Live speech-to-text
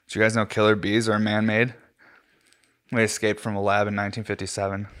Do you guys know killer bees are man-made? They escaped from a lab in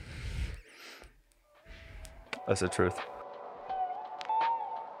 1957. That's the truth.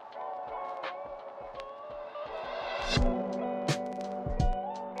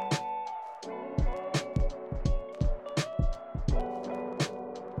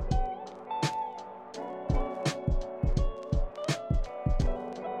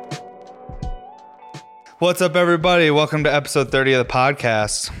 What's up, everybody? Welcome to episode 30 of the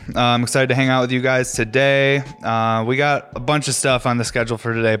podcast. I'm excited to hang out with you guys today. We got a bunch of stuff on the schedule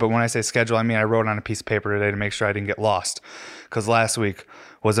for today, but when I say schedule, I mean I wrote on a piece of paper today to make sure I didn't get lost, because last week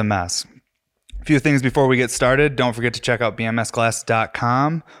was a mess. A few things before we get started. Don't forget to check out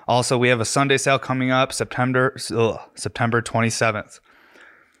bmsglasses.com. Also, we have a Sunday sale coming up September 27th.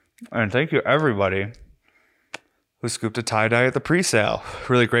 And thank you, everybody who scooped a tie-dye at the pre-sale.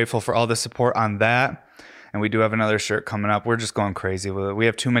 Really grateful for all the support on that. And we do have another shirt coming up. We're just going crazy with it. We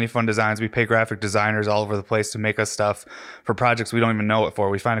have too many fun designs. We pay graphic designers all over the place to make us stuff for projects we don't even know it for.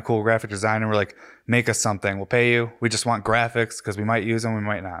 We find a cool graphic designer. We're like, make us something. We'll pay you. We just want graphics because we might use them. We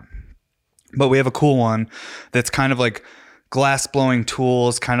might not. But we have a cool one that's kind of like glass blowing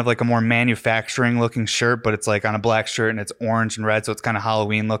tools, kind of like a more manufacturing looking shirt, but it's like on a black shirt and it's orange and red. So it's kind of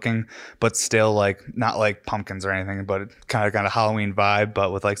Halloween looking, but still like not like pumpkins or anything, but it kind of got a Halloween vibe,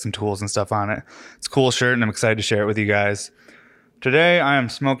 but with like some tools and stuff on it. It's a cool shirt and I'm excited to share it with you guys. Today I am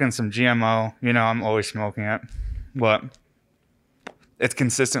smoking some GMO. You know, I'm always smoking it, but it's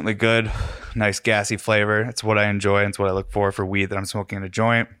consistently good. Nice gassy flavor. It's what I enjoy. It's what I look for weed that I'm smoking in a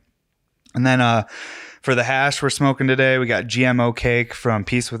joint. And then, for the hash we're smoking today, we got GMO cake from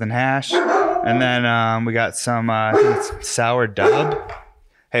Peace Within Hash. And then we got some I think it's sour dub.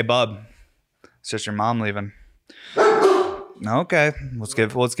 Hey, bub. It's just your mom leaving. Okay. Let's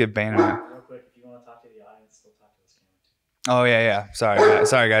give Bane a minute. Real quick, if you want to talk to the audience, still talk to this camera. Oh, yeah.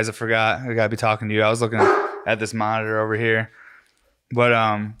 Sorry, guys. I forgot. I got to be talking to you. I was looking at this monitor over here. But,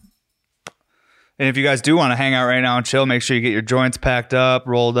 and if you guys do want to hang out right now and chill, make sure you get your joints packed up,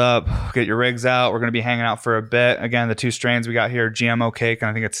 rolled up, get your rigs out. We're going to be hanging out for a bit. Again, the two strains we got here are GMO cake,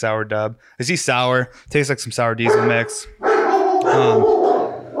 and I think it's sour dub. Is he sour? Tastes like some sour diesel mix.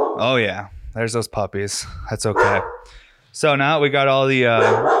 Oh, yeah. There's those puppies. That's okay. So now we got all the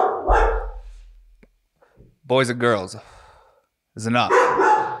boys and girls. Is enough.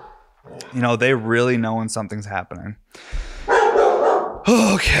 You know, they really know when something's happening.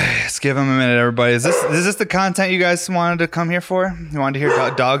 Okay, let's give them a minute, everybody. Is this the content you guys wanted to come here for? You wanted to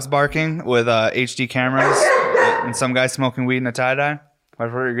hear dogs barking with HD cameras and some guy smoking weed in a tie-dye?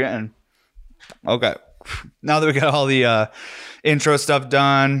 That's what you're getting. Okay, now that we got all the intro stuff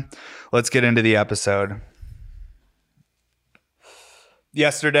done, let's get into the episode.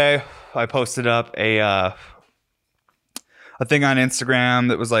 Yesterday, I posted up a thing on Instagram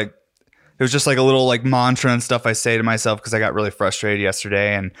that was like, it was just like a little like mantra and stuff I say to myself because I got really frustrated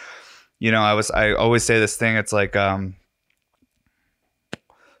yesterday. And, you know, I always say this thing. It's like,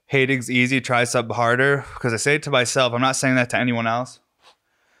 hating's easy, try something harder. Because I say it to myself. I'm not saying that to anyone else.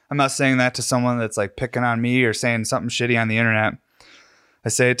 I'm not saying that to someone that's like picking on me or saying something shitty on the internet. I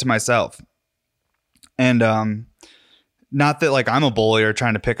say it to myself. And, not that like I'm a bully or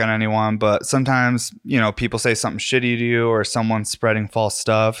trying to pick on anyone, but sometimes, you know, people say something shitty to you or someone's spreading false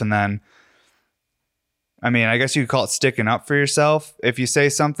stuff. And then, I mean, I guess you could call it sticking up for yourself if you say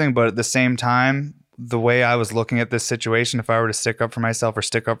something, but at the same time, the way I was looking at this situation, if I were to stick up for myself or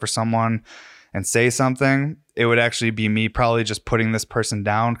stick up for someone and say something, it would actually be me probably just putting this person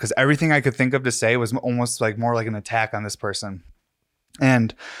down, because everything I could think of to say was almost like more like an attack on this person.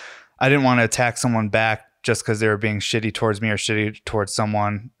 And I didn't want to attack someone back just because they were being shitty towards me or shitty towards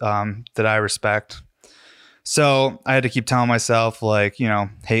someone that I respect. So I had to keep telling myself, like, you know,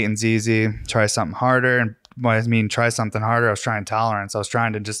 hating's easy, try something harder. And when I mean try something harder, I was trying tolerance. I was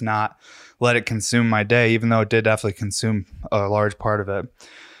trying to just not let it consume my day, even though it did definitely consume a large part of it.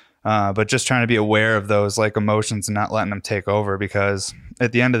 But just trying to be aware of those like emotions and not letting them take over, because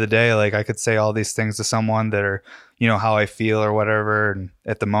at the end of the day, like I could say all these things to someone that are, you know, how I feel or whatever and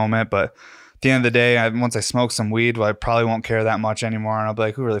at the moment, but at the end of the day, once I smoke some weed, well, I probably won't care that much anymore. And I'll be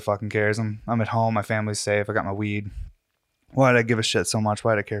like, who really fucking cares? I'm at home. My family's safe. I got my weed. Why did I give a shit so much?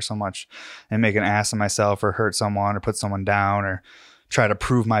 Why did I care so much and make an ass of myself or hurt someone or put someone down or try to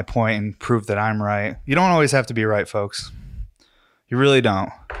prove my point and prove that I'm right? You don't always have to be right, folks. You really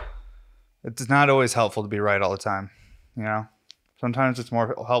don't. It's not always helpful to be right all the time. You know, sometimes it's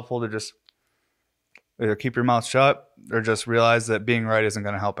more helpful to just either keep your mouth shut or just realize that being right isn't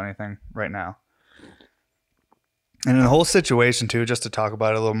going to help anything right now. And in the whole situation too, just to talk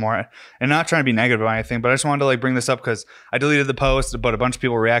about it a little more, and not trying to be negative about anything, but I just wanted to like bring this up because I deleted the post, but a bunch of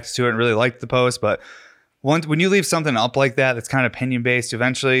people reacted to it and really liked the post. But when you leave something up like that, that's kind of opinion based,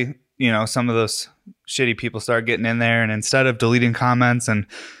 eventually, some of those shitty people start getting in there. And instead of deleting comments and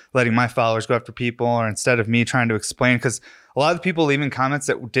letting my followers go after people, or instead of me trying to explain, because a lot of the people leaving comments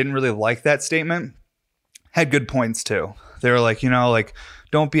that didn't really like that statement had good points too. They were like, like,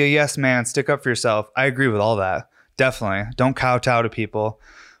 don't be a yes man, stick up for yourself. I agree with all that. Definitely. Don't kowtow to people.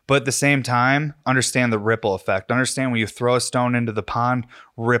 But at the same time, understand the ripple effect. Understand when you throw a stone into the pond,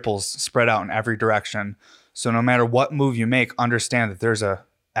 ripples spread out in every direction. So no matter what move you make, understand that there's a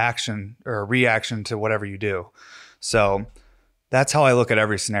action or a reaction to whatever you do. So that's how I look at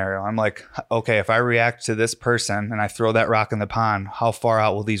every scenario. I'm like, okay, if I react to this person and I throw that rock in the pond, how far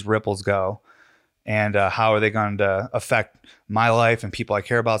out will these ripples go? And how are they going to affect my life and people I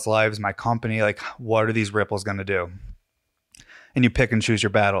care about's lives, my company? Like, what are these ripples going to do? And you pick and choose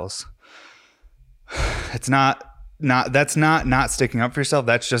your battles. It's not sticking up for yourself.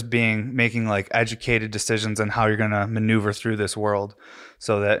 That's just making like educated decisions on how you're going to maneuver through this world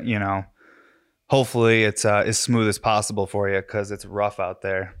so that, hopefully it's as smooth as possible for you, because it's rough out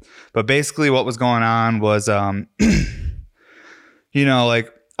there. But basically what was going on was, like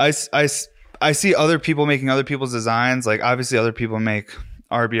I see other people making other people's designs. Like obviously other people make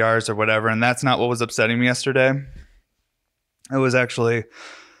RBRs or whatever. And that's not what was upsetting me yesterday. It was actually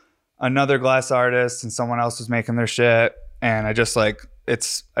another glass artist and someone else was making their shit. And I just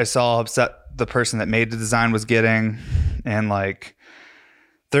I saw how upset the person that made the design was getting. And like,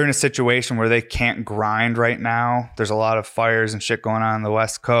 they're in a situation where they can't grind right now. There's a lot of fires and shit going on the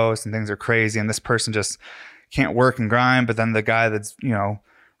West Coast and things are crazy. And this person just can't work and grind. But then the guy that's,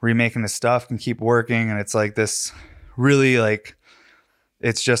 remaking the stuff can keep working. And it's like this really like,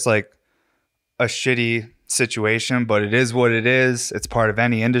 it's just like a shitty situation, but it is what it is. It's part of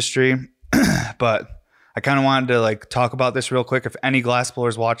any industry. But I kind of wanted to like talk about this real quick. If any glass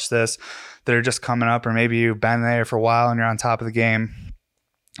blowers watch this that are just coming up, or maybe you've been there for a while and you're on top of the game,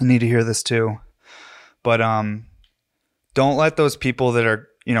 you need to hear this too. But don't let those people that are,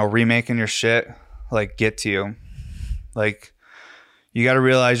 remaking your shit like get to you. Like, you got to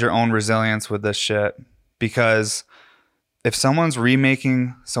realize your own resilience with this shit, because if someone's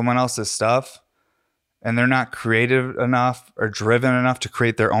remaking someone else's stuff and they're not creative enough or driven enough to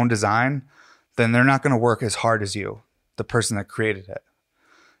create their own design, then they're not going to work as hard as you, the person that created it.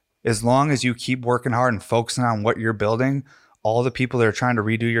 As long as you keep working hard and focusing on what you're building, all the people that are trying to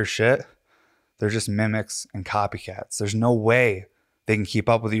redo your shit, they're just mimics and copycats. There's no way they can keep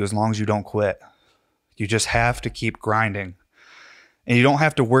up with you as long as you don't quit. You just have to keep grinding. And you don't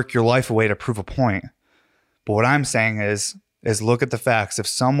have to work your life away to prove a point. But what I'm saying is look at the facts. If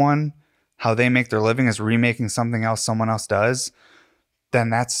someone, how they make their living is remaking something else someone else does, then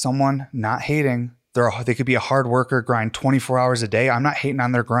that's someone not hating. They could be a hard worker, grind 24 hours a day. I'm not hating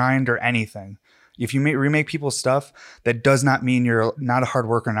on their grind or anything. If you remake people's stuff, that does not mean you're not a hard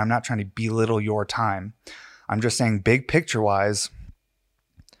worker, and I'm not trying to belittle your time. I'm just saying big picture wise,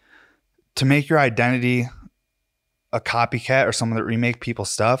 to make your identity a copycat or someone that remake people's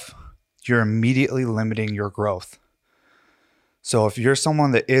stuff, you're immediately limiting your growth. So if you're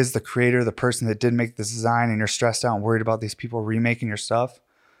someone that is the creator, the person that did make this design, and you're stressed out and worried about these people remaking your stuff,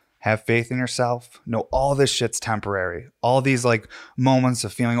 have faith in yourself. Know all this shit's temporary. All these like moments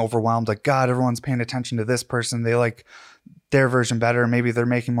of feeling overwhelmed, like, God, everyone's paying attention to this person. They like their version better. Maybe they're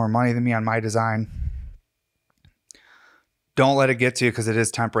making more money than me on my design. Don't let it get to you, because it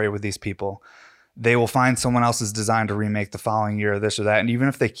is temporary with these people. They will find someone else's design to remake the following year, or this or that. And even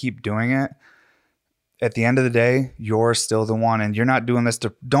if they keep doing it, at the end of the day, you're still the one. And you're not doing this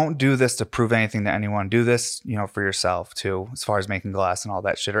don't do this to prove anything to anyone. Do this, for yourself too, as far as making glass and all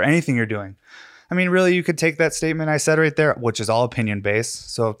that shit, or anything you're doing. I mean, really, you could take that statement I said right there, which is all opinion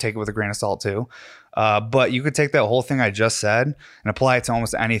based, so take it with a grain of salt too. But you could take that whole thing I just said and apply it to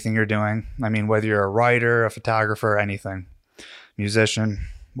almost anything you're doing. I mean, whether you're a writer, a photographer, anything, musician,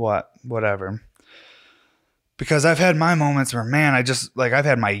 whatever. Because I've had my moments where, man, I've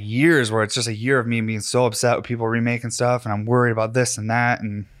had my years where it's just a year of me being so upset with people remaking stuff, and I'm worried about this and that.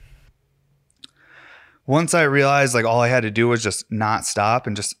 And once I realized like all I had to do was just not stop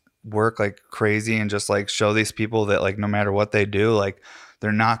and just work like crazy and just like show these people that like no matter what they do, like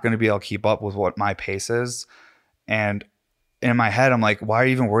they're not going to be able to keep up with what my pace is. And in my head, I'm like, why are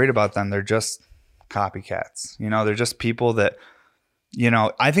you even worried about them? They're just copycats. They're just people that,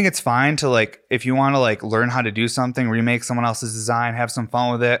 I think it's fine to like, if you want to like learn how to do something, remake someone else's design, have some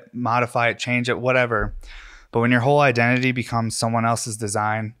fun with it, modify it, change it, whatever. But when your whole identity becomes someone else's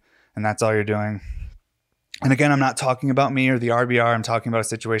design and that's all you're doing, And again, I'm not talking about me or the RBR. I'm talking about a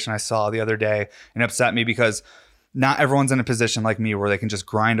situation I saw the other day and upset me because not everyone's in a position like me where they can just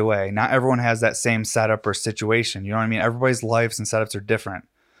grind away. Not everyone has that same setup or situation. You know what I mean? Everybody's lives and setups are different.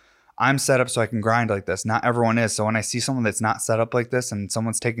 I'm set up so I can grind like this. Not everyone is. So when I see someone that's not set up like this and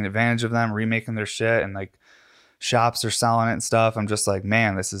someone's taking advantage of them, remaking their shit, and like shops are selling it and stuff, I'm just like,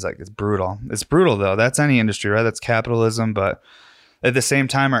 man, this is like, it's brutal. It's brutal though. That's any industry, right? That's capitalism. But at the same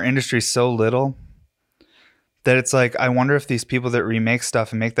time, our industry is so little that it's like, I wonder if these people that remake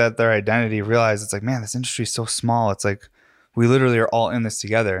stuff and make that their identity realize it's like, man, this industry is so small. It's like, we literally are all in this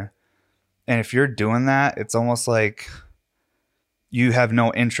together. And if you're doing that, it's almost like you have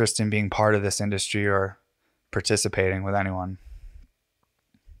no interest in being part of this industry or participating with anyone.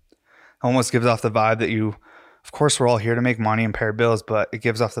 It almost gives off the vibe that you, of course, we're all here to make money and pay our bills, but it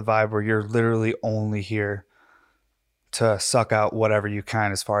gives off the vibe where you're literally only here to suck out whatever you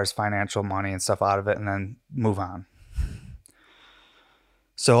can as far as financial money and stuff out of it and then move on.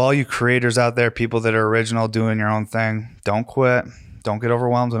 So all you creators out there, people that are original, doing your own thing, don't quit. Don't get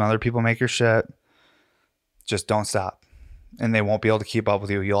overwhelmed when other people make your shit. Just don't stop. And they won't be able to keep up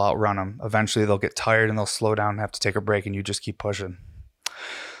with you. You'll outrun them. Eventually they'll get tired and they'll slow down and have to take a break, and you just keep pushing.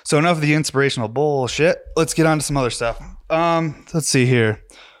 So enough of the inspirational bullshit. Let's get on to some other stuff. Let's see here.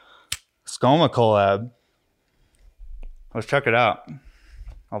 Skoma collab. Let's check it out.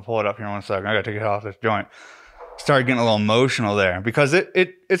 I'll pull it up here in 1 second. I gotta take it off this joint. Started getting a little emotional there because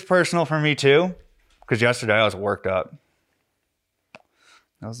it's personal for me too. Because yesterday I was worked up.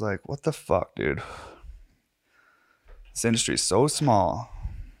 I was like, what the fuck, dude? This industry is so small.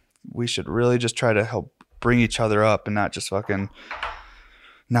 We should really just try to help bring each other up and not just fucking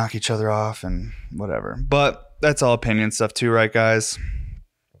knock each other off and whatever. But that's all opinion stuff too, right, guys?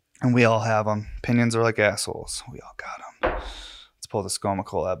 And we all have them. Opinions are like assholes. We all got them. Let's pull the Skoma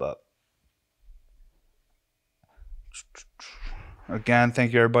collab up. Again,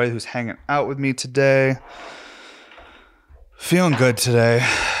 thank you everybody who's hanging out with me today. Feeling good today.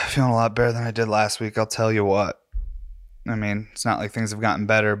 Feeling a lot better than I did last week. I'll tell you what. I mean, it's not like things have gotten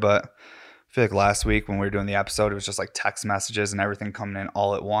better, but I feel like last week when we were doing the episode, it was just like text messages and everything coming in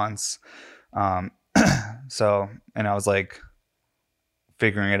all at once. And I was like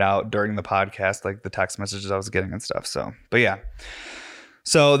figuring it out during the podcast, like the text messages I was getting and stuff. So, but yeah.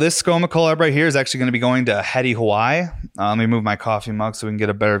 So this Skoma collab right here is actually going to be going to Hetty, Hawaii. Let me move my coffee mug so we can get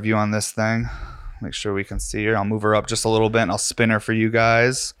a better view on this thing. Make sure we can see her. I'll move her up just a little bit and I'll spin her for you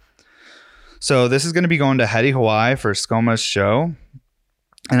guys. So this is going to be going to Hetty, Hawaii for Skoma's show.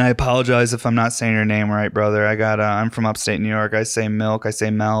 And I apologize if I'm not saying your name right, brother. I'm from upstate New York. I say milk. I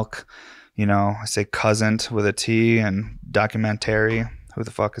say milk. You know, I say cousin with a T, and documentary. Who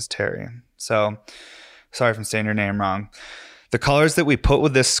the fuck is Terry? So sorry if I'm saying your name wrong. The colors that we put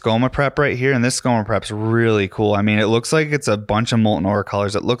with this Skoma prep right here, and this Skoma prep's really cool. I mean, it looks like it's a bunch of molten ore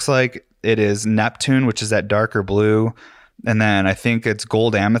colors. It looks like it is Neptune, which is that darker blue. And then I think it's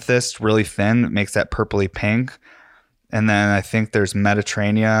gold amethyst, really thin. It makes that purpley pink. And then I think there's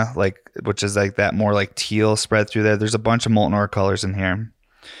Mediterranean, which is like that more like teal spread through there. There's a bunch of molten ore colors in here.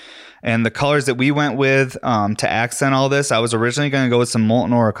 And the colors that we went with to accent all this, I was originally going to go with some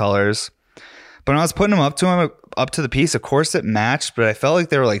molten ore colors. But when I was putting them up to the piece, of course it matched, but I felt like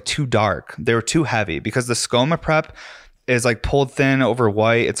they were like too dark. They were too heavy because the Skoma prep is like pulled thin over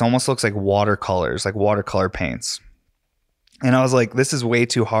white. It almost looks like watercolors, like watercolor paints. And I was like, this is way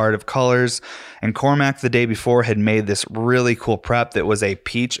too hard of colors. And Cormac the day before had made this really cool prep that was a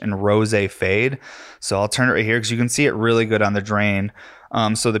peach and rose fade. So I'll turn it right here because you can see it really good on the drain.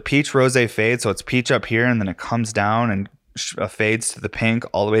 So the peach rose fade, so it's peach up here and then it comes down and fades to the pink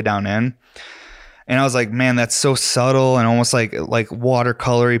all the way down in. And I was like, man, that's so subtle and almost like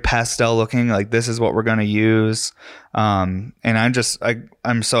watercolory pastel looking. Like this is what we're going to use. And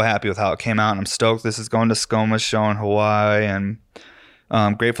I'm so happy with how it came out, and I'm stoked this is going to Skoma's show in Hawaii, and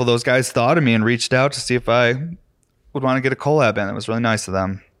grateful those guys thought of me and reached out to see if I would want to get a collab in. It was really nice of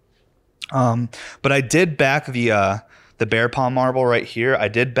them. But I did back the bear paw marble right here. I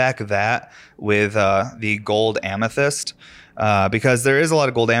did back that with the gold amethyst. Because there is a lot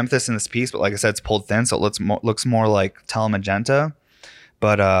of gold amethyst in this piece, but like I said, it's pulled thin, so it looks more like telemagenta.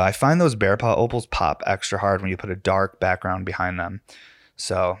 But I find those bear paw opals pop extra hard when you put a dark background behind them.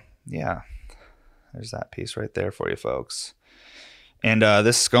 So yeah, there's that piece right there for you folks. And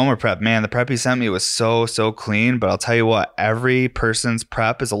this Skoma prep, man, the prep he sent me was so clean. But I'll tell you what, every person's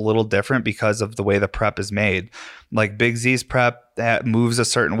prep is a little different because of the way the prep is made. Like Big Z's prep that moves a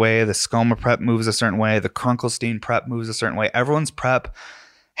certain way, the Skoma prep moves a certain way, the Krunkelstein prep moves a certain way. Everyone's prep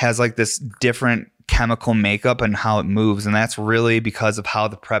has like this different chemical makeup and how it moves, and that's really because of how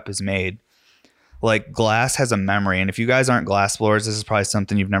the prep is made. like glass has a memory. And if you guys aren't glass blowers, this is probably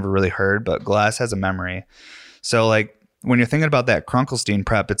something you've never really heard, but glass has a memory. So like when you're thinking about that Krunkelstein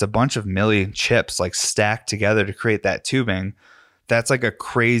prep, it's a bunch of milli chips like stacked together to create that tubing. That's like a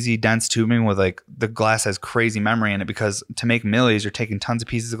crazy dense tubing with like the glass has crazy memory in it, because to make millis, you're taking tons of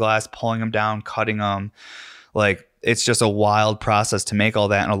pieces of glass, pulling them down, cutting them. Like it's just a wild process to make all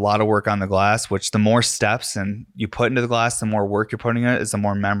that, and a lot of work on the glass, which the more steps and you put into the glass, the more work you're putting in it, is the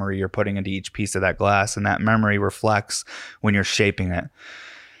more memory you're putting into each piece of that glass. And that memory reflects when you're shaping it.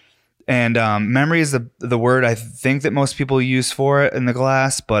 And memory is the word I think that most people use for it in the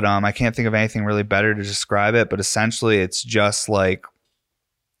glass, but I can't think of anything really better to describe it. But essentially, it's just like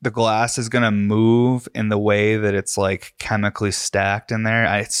the glass is going to move in the way that it's like chemically stacked in there.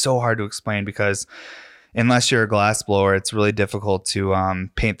 It's so hard to explain because unless you're a glass blower, it's really difficult to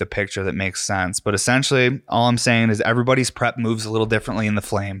paint the picture that makes sense. But essentially, all I'm saying is everybody's prep moves a little differently in the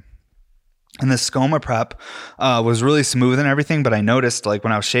flame. And the Skoma prep was really smooth and everything, but I noticed like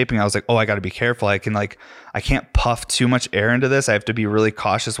when I was shaping, I was like, oh, I got to be careful. I can't puff too much air into this. I have to be really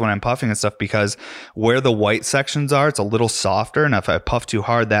cautious when I'm puffing and stuff, because where the white sections are, it's a little softer. And if I puff too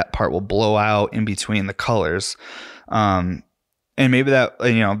hard, that part will blow out in between the colors. And maybe that,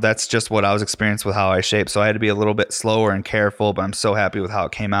 that's just what I was experiencing with how I shape. So I had to be a little bit slower and careful, but I'm so happy with how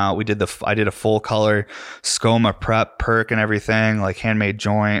it came out. I did a full color Skoma prep perk and everything, like handmade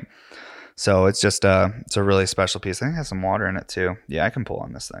joint. So it's just it's a really special piece. I think it has some water in it too. Yeah, I can pull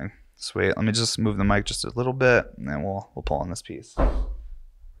on this thing. Sweet. Let me just move the mic just a little bit, and then we'll pull on this piece.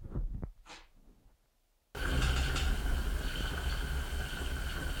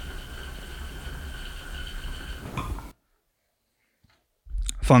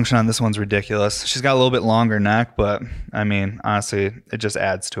 Function on this one's ridiculous. She's got a little bit longer neck, but I mean, honestly, it just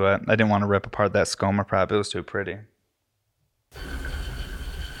adds to it. I didn't want to rip apart that Skoma prep. It was too pretty.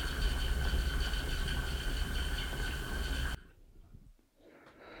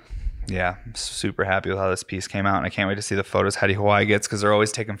 Yeah, I'm super happy with how this piece came out, and I can't wait to see the photos Hedy Hawaii gets, because they're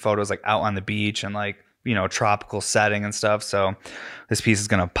always taking photos like out on the beach and like, tropical setting and stuff. So this piece is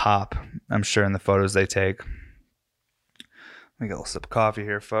going to pop, I'm sure, in the photos they take. Let me get a little sip of coffee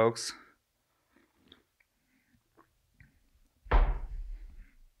here, folks. Did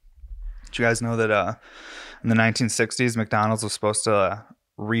you guys know that in the 1960s, McDonald's was supposed to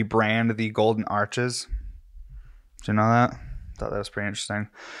rebrand the Golden Arches? Did you know that? Thought that was pretty interesting.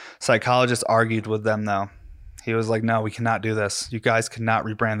 Psychologist argued with them though. He was like, no, we cannot do this. You guys cannot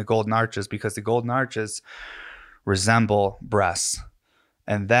rebrand the Golden Arches, because the Golden Arches resemble breasts,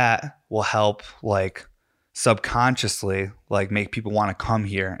 and that will help like subconsciously like make people want to come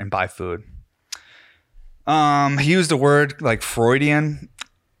here and buy food. He used a word like Freudian.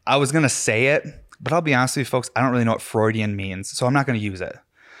 I was gonna say it, but I'll be honest with you folks, I don't really know what Freudian means, so I'm not gonna use it.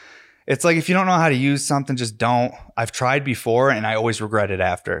 It's like, if you don't know how to use something, just don't. I've tried before and I always regret it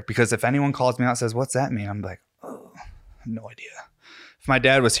after, because if anyone calls me out and says, what's that mean? I'm like, oh, no idea. If my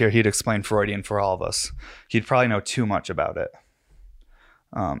dad was here, he'd explain Freudian for all of us. He'd probably know too much about it.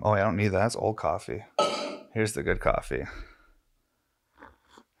 I don't need that. That's old coffee. Here's the good coffee.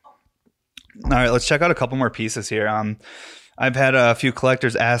 All right, let's check out a couple more pieces here. I've had a few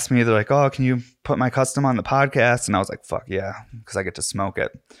collectors ask me, they're like, oh, can you put my custom on the podcast? And I was like, fuck yeah, because I get to smoke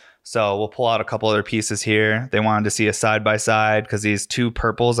it. So we'll pull out a couple other pieces here. They wanted to see a side-by-side, because these two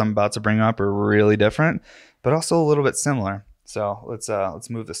purples I'm about to bring up are really different, but also a little bit similar. So let's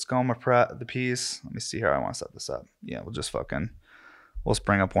move the Skoma the piece. Let me see here. I want to set this up. Yeah, we'll just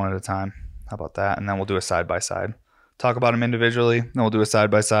bring up one at a time. How about that? And then we'll do a side-by-side. Talk about them individually. Then we'll do a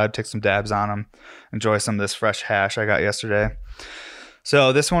side-by-side, take some dabs on them, enjoy some of this fresh hash I got yesterday.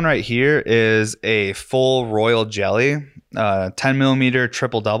 So this one right here is a full royal jelly, 10 millimeter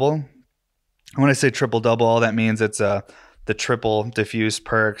triple double. When I say triple double, all that means it's the triple diffused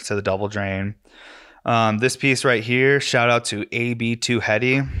perk to the double drain. This piece right here, shout out to AB2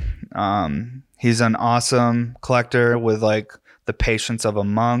 Hedy. He's an awesome collector with like the patience of a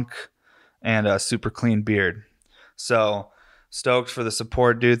monk and a super clean beard. So stoked for the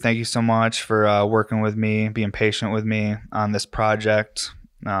support, dude. Thank you so much for working with me, being patient with me on this project.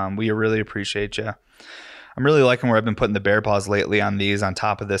 We really appreciate you. I'm really liking where I've been putting the bear paws lately on these on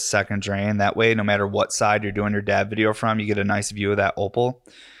top of this second drain. That way, no matter what side you're doing your dab video from, you get a nice view of that opal.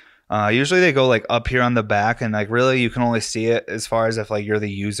 Usually they go like up here on the back, and like really you can only see it as far as if like you're the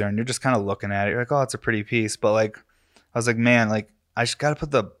user and you're just kind of looking at it. You're like, oh, it's a pretty piece. But like, I was like, man, like I just got to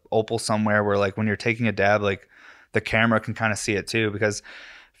put the opal somewhere where like when you're taking a dab, like the camera can kind of see it too, because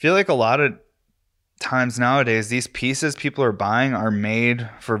I feel like a lot of times nowadays these pieces people are buying are made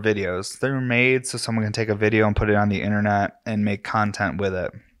for videos. They're made so someone can take a video and put it on the internet and make content with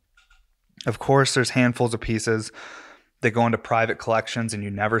it. Of course, there's handfuls of pieces that go into private collections and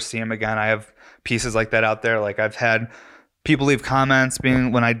you never see them again. I have pieces like that out there. Like I've had people leave comments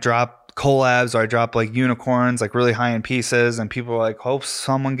being when I drop collabs or I drop like unicorns, like really high end pieces, and people are like, hope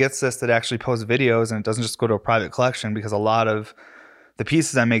someone gets this that actually posts videos and it doesn't just go to a private collection, because a lot of the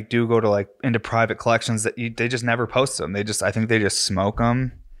pieces I make do go to like into private collections that they just never post them. I think they just smoke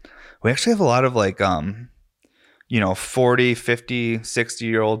them. We actually have a lot of like 40, 50,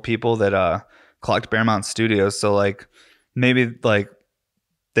 60-year-old people that collect Bear Mountain Studios. So like maybe like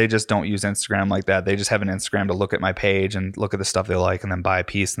they just don't use Instagram like that. They just have an Instagram to look at my page and look at the stuff they like and then buy a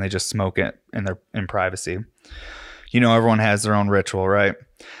piece, and they just smoke it in privacy. Everyone has their own ritual, right?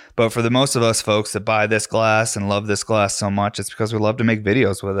 But for the most of us folks that buy this glass and love this glass so much, it's because we love to make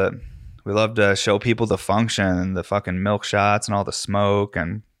videos with it. We love to show people the function and the fucking milk shots and all the smoke.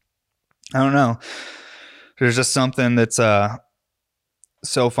 And I don't know. There's just something that's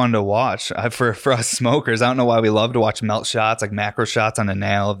so fun to watch. For us smokers, I don't know why we love to watch melt shots, like macro shots on a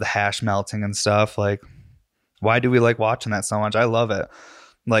nail of the hash melting and stuff. Like, why do we like watching that so much? I love it.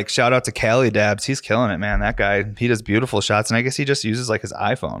 Like, shout out to Cali Dabs. He's killing it, man. That guy, he does beautiful shots. And I guess he just uses like his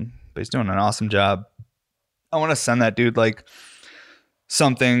iPhone, but he's doing an awesome job. I want to send that dude like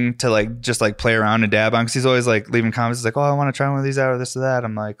something to like just like play around and dab on, because he's always like leaving comments. He's like, oh, I want to try one of these out or this or that.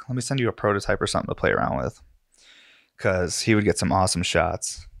 I'm like, let me send you a prototype or something to play around with, because he would get some awesome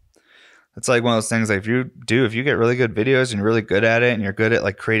shots. It's like one of those things, like if you get really good videos and you're really good at it and you're good at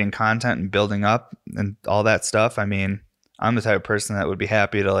like creating content and building up and all that stuff, I mean, I'm the type of person that would be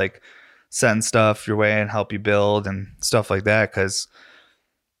happy to like send stuff your way and help you build and stuff like that. Because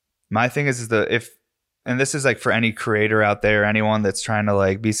my thing is and this is like for any creator out there, anyone that's trying to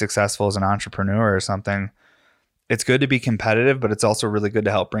like be successful as an entrepreneur or something, it's good to be competitive, but it's also really good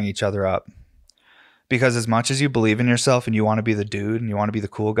to help bring each other up. Because as much as you believe in yourself and you want to be the dude and you want to be the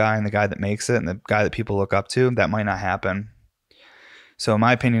cool guy and the guy that makes it and the guy that people look up to, that might not happen. So in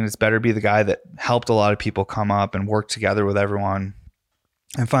my opinion, it's better be the guy that helped a lot of people come up and work together with everyone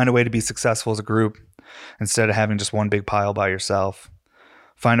and find a way to be successful as a group instead of having just one big pile by yourself.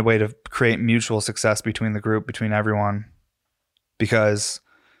 Find a way to create mutual success between the group, between everyone, because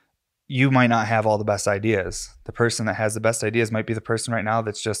you might not have all the best ideas. The person that has the best ideas might be the person right now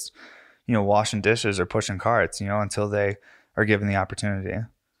that's just, washing dishes or pushing carts, until they are given the opportunity.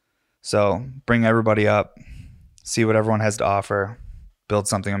 So bring everybody up, see what everyone has to offer, build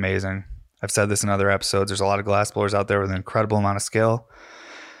something amazing. I've said this in other episodes. There's a lot of glass blowers out there with an incredible amount of skill.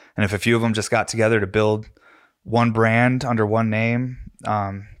 And if a few of them just got together to build one brand under one name,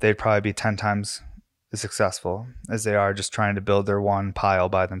 they'd probably be 10 times as successful as they are just trying to build their one pile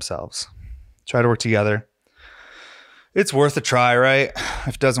by themselves. Try to work together. It's worth a try, right?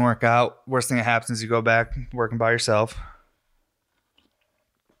 If it doesn't work out, worst thing that happens is you go back working by yourself.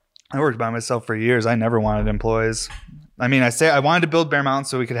 I worked by myself for years. I never wanted employees. I mean, I wanted to build Bear Mountain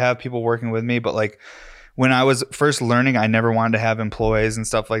so we could have people working with me, but like when I was first learning, I never wanted to have employees and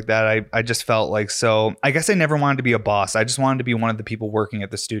stuff like that. I just felt like, so I guess I never wanted to be a boss. I just wanted to be one of the people working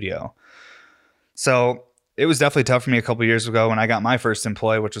at the studio. So it was definitely tough for me a couple of years ago when I got my first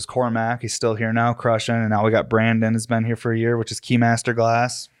employee, which was Cormac. He's still here now, crushing. And now we got Brandon, has been here for a year, which is Keymaster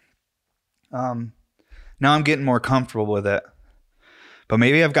Glass. Now I'm getting more comfortable with it. But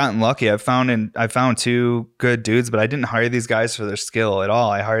maybe I've gotten lucky. I found two good dudes, but I didn't hire these guys for their skill at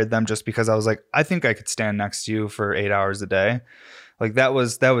all. I hired them just because I was like, I think I could stand next to you for 8 hours a day. Like that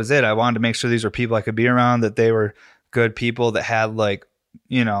was it. I wanted to make sure these were people I could be around, that they were good people that had like,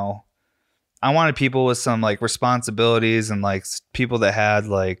 I wanted people with some like responsibilities and like people that had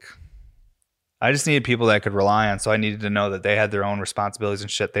like, I just needed people that I could rely on. So I needed to know that they had their own responsibilities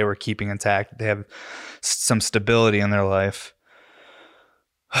and shit they were keeping intact. They have some stability in their life.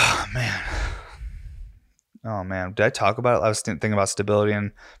 Oh man. Did I talk about it? I was thinking about stability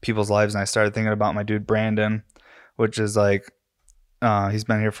in people's lives, and I started thinking about my dude Brandon, which is like, he's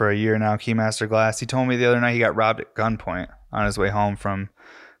been here for a year now, Keymaster Glass. He told me the other night he got robbed at gunpoint on his way home from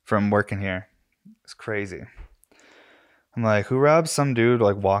working here. It's crazy. I'm like, who robbed some dude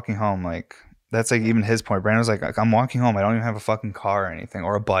like walking home? Like, that's like even his point. Brandon was like, I'm walking home. I don't even have a fucking car or anything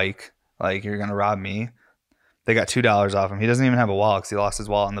or a bike. Like, you're going to rob me? They got $2 off him. He doesn't even have a wallet because he lost his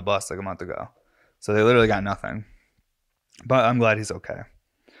wallet on the bus like a month ago. So they literally got nothing. But I'm glad he's okay.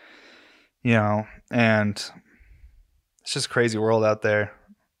 And it's just a crazy world out there.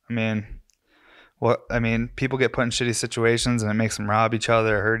 People get put in shitty situations and it makes them rob each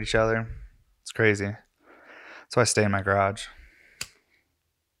other or hurt each other. It's crazy. That's why I stay in my garage.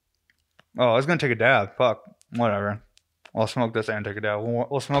 Oh, I was going to take a dab. Fuck. Whatever. I'll smoke this and take a dab.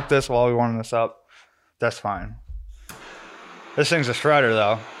 We'll smoke this while we warm this up. That's fine. This thing's a shredder,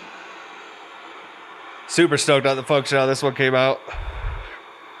 though. Super stoked on the function how this one came out.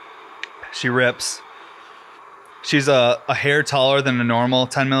 She rips. She's a hair taller than a normal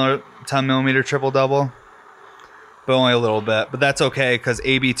 10 millimeter triple double, but only a little bit. But that's okay because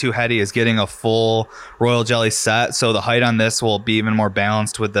AB2 Heady is getting a full Royal Jelly set, so the height on this will be even more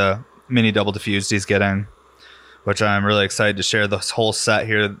balanced with the mini double diffused he's getting, which I'm really excited to share this whole set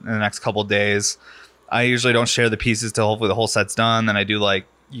here in the next couple days. I usually don't share the pieces till hopefully the whole set's done. Then I do like,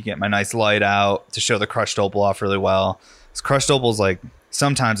 you get my nice light out to show the crushed opal off really well. This crushed opal is like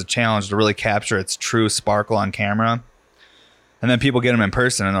sometimes a challenge to really capture its true sparkle on camera. And then people get them in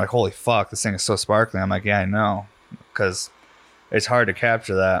person and they're like, holy fuck, this thing is so sparkly. I'm like, yeah, I know. Because it's hard to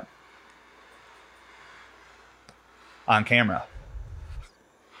capture that on camera.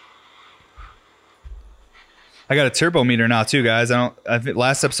 I got a turbo meter now too, guys. I think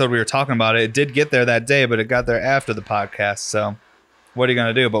last episode we were talking about it. It did get there that day, but it got there after the podcast. So what are you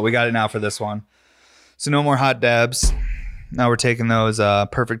going to do? But we got it now for this one. So no more hot dabs. Now we're taking those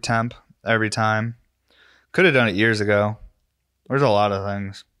perfect temp every time. Could have done it years ago. There's a lot of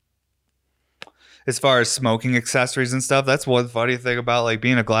things. As far as smoking accessories and stuff, that's one funny thing about like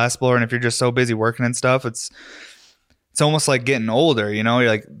being a glass blower. And if you're just so busy working and stuff, it's almost like getting older, you know. You're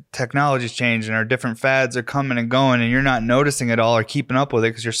like, technology's changing or different fads are coming and going and you're not noticing it all or keeping up with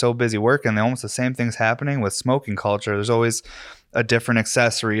it because you're so busy working. Almost the same thing's happening with smoking culture. There's always a different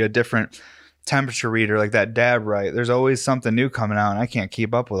accessory, a different temperature reader, like that dab right. There's always something new coming out and I can't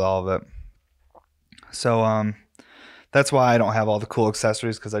keep up with all of it. So that's why I don't have all the cool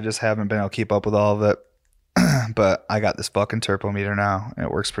accessories, because I just haven't been able to keep up with all of it. But I got this fucking turbometer now and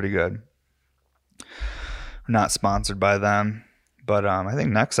it works pretty good. We're not sponsored by them, but I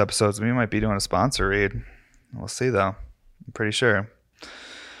think next episodes we might be doing a sponsor read. We'll see though. I'm pretty sure.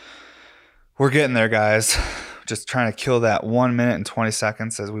 We're getting there, guys. Just trying to kill that 1 minute and 20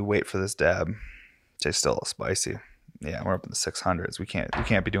 seconds as we wait for this dab. It's still a little spicy. Yeah, we're up in the 600s. We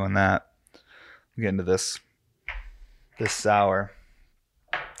can't be doing that. We get into this sour.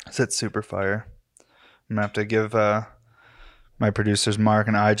 It's super fire. I'm gonna have to give my producers Mark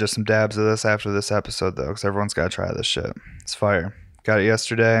and I just some dabs of this after this episode though, because everyone's got to try this shit. It's fire. Got it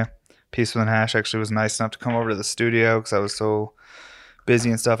yesterday. Peace Within Hash actually was nice enough to come over to the studio because I was so busy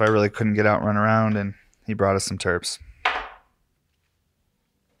and stuff. I really couldn't get out and run around, and he brought us some terps.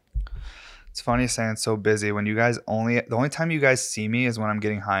 It's funny saying so busy when you guys the only time you guys see me is when I'm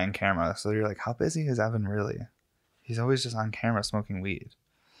getting high on camera. So you're like, how busy is Evan really? He's always just on camera smoking weed.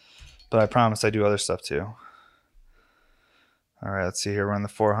 But I promise I do other stuff too. All right, let's see here. We're in the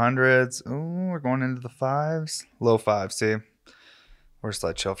 400s. Ooh, we're going into the 5s. Low 5s, see? We're just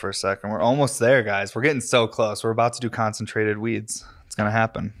let chill for a second. We're almost there, guys. We're getting so close. We're about to do concentrated weeds. It's going to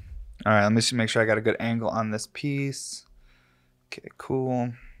happen. All right, let me just make sure I got a good angle on this piece. Okay,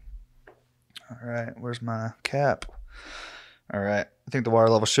 cool. All right, where's my cap? All right, I think the water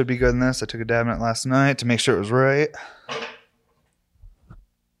level should be good in this. I took a dab in it last night to make sure it was right.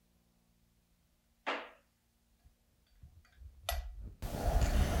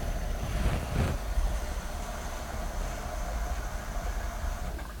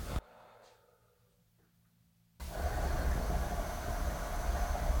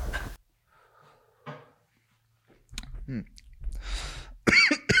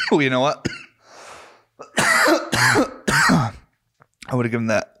 Well, you know what? I would have given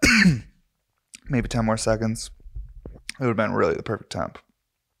that maybe 10 more seconds. It would have been really the perfect temp.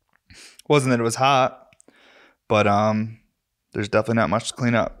 Wasn't that it was hot, but there's definitely not much to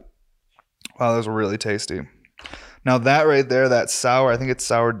clean up. Wow, those were really tasty. Now that right there, that sour, I think it's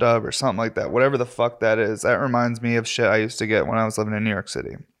sour dub or something like that. Whatever the fuck that is, that reminds me of shit I used to get when I was living in New York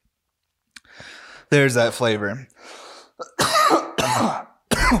City. There's that flavor.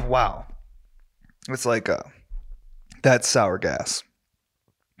 Wow. It's like that sour gas.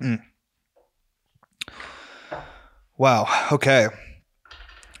 Wow. Okay.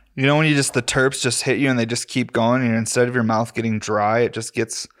 You know when you just, the terps just hit you and they just keep going, and instead of your mouth getting dry, it just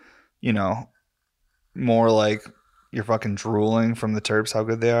gets, you know, more like you're fucking drooling from the terps, how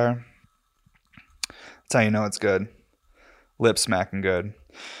good they are. That's how you know it's good. Lip smacking good.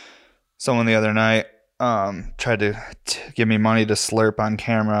 Someone the other night tried to give me money to slurp on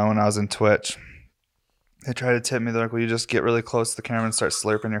camera when I was in Twitch. They tried to tip me. They're like, will you just get really close to the camera and start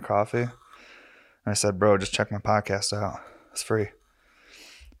slurping your coffee? And I said, bro, just check my podcast out. It's free.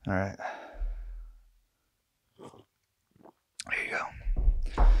 All right. There you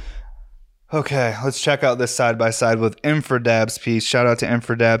go. Okay, let's check out this side by side with Infradab's piece. Shout out to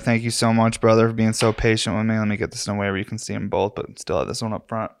Infradab. Thank you so much, brother, for being so patient with me. Let me get this in a way where you can see them both, but still have this one up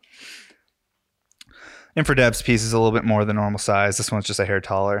front. Infradab's piece is a little bit more than normal size. This one's just a hair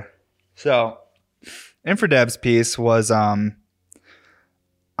taller. So Infradab's piece was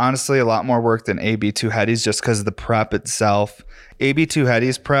honestly a lot more work than AB2 Hetty's just because of the prep itself. AB2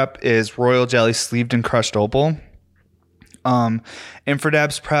 Hetty's prep is royal jelly sleeved in crushed opal.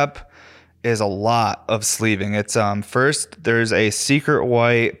 Infradab's prep is a lot of sleeving. It's first there's a secret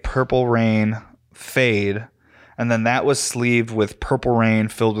white Purple Rain fade, and then that was sleeved with Purple Rain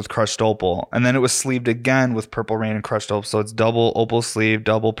filled with crushed opal, and then it was sleeved again with Purple Rain and crushed opal. So it's double opal sleeve,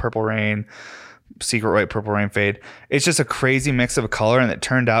 double Purple Rain, secret white Purple Rain fade. It's just a crazy mix of a color, and it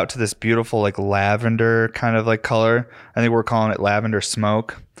turned out to this beautiful like lavender kind of like color. I think we're calling it lavender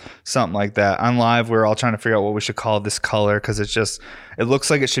smoke, something like that. On live we were all trying to figure out what we should call this color because it looks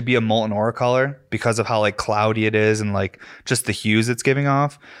like it should be a molten ore color because of how like cloudy it is and like just the hues it's giving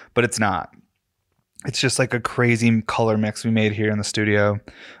off, but it's not. It's just like a crazy color mix we made here in the studio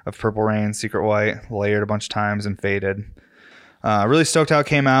of Purple Rain, secret white, layered a bunch of times and faded. Really stoked how it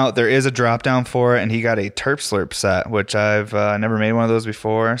came out. There is a drop down for it, and he got a Terp Slurp set, which I've never made one of those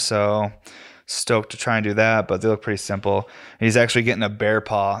before, so stoked to try and do that, but they look pretty simple. And he's actually getting a bear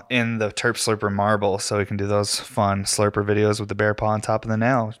paw in the Terp Slurper marble, so he can do those fun slurper videos with the bear paw on top of the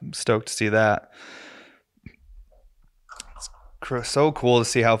nail. Stoked to see that. It's so cool to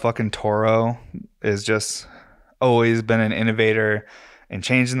see how fucking Toro is just always been an innovator and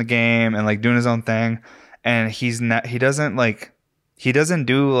changing the game and like doing his own thing. And he doesn't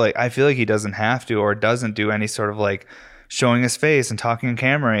do like, I feel like he doesn't have to or doesn't do any sort of like showing his face and talking on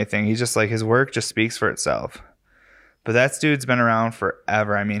camera or anything. He's just like, his work just speaks for itself. But that dude's been around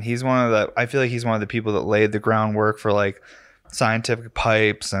forever. I mean, I feel like he's one of the people that laid the groundwork for like scientific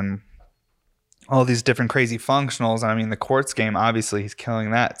pipes and all these different crazy functionals. I mean, the quartz game, obviously he's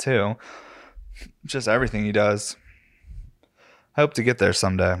killing that too. Just everything he does. I hope to get there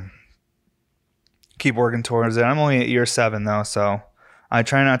someday. Keep working towards it. I'm only at year 7 though, so I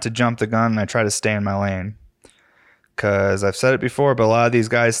try not to jump the gun and I try to stay in my lane. Because I've said it before, but a lot of these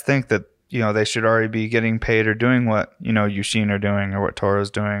guys think that, they should already be getting paid or doing what, Yushin are doing or what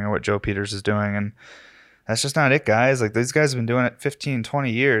Toro's doing or what Joe Peters is doing. And that's just not it, guys. Like, these guys have been doing it 15,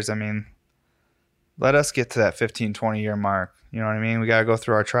 20 years. I mean, let us get to that 15, 20 year mark. You know what I mean? We got to go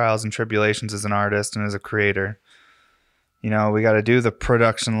through our trials and tribulations as an artist and as a creator. We got to do the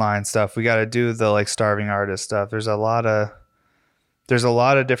production line stuff. We got to do the like starving artist stuff. There's a lot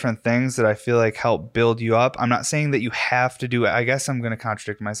of different things that I feel like help build you up. I'm not saying that you have to do it. I guess I'm going to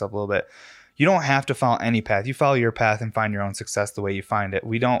contradict myself a little bit. You don't have to follow any path. You follow your path and find your own success the way you find it.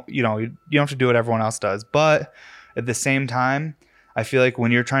 You don't have to do what everyone else does. But at the same time, I feel like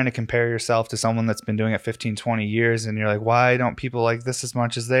when you're trying to compare yourself to someone that's been doing it 15, 20 years and you're like, why don't people like this as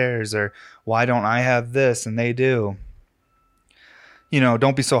much as theirs? Or why don't I have this and they do?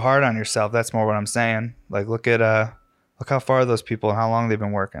 Don't be so hard on yourself. That's more what I'm saying. Like, look how far those people and how long they've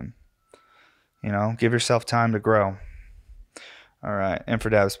been working. Give yourself time to grow. All right,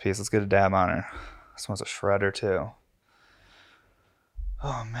 Infradab's piece. Let's get a dab on her. This one's a shredder too.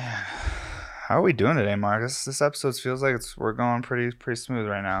 Oh man, how are we doing today, Marcus? This episode feels like we're going pretty smooth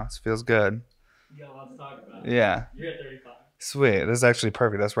right now. It feels good. You got a lot to talk about. Yeah. You're at 35. Sweet. This is actually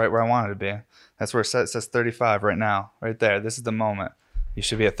perfect. That's right where I wanted to be. That's where it says 35 right now. Right there. This is the moment. You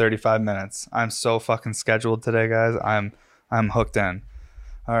should be at 35 minutes. I'm so fucking scheduled today, guys. I'm hooked in.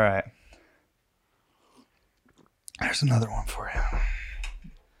 All right. There's another one for you.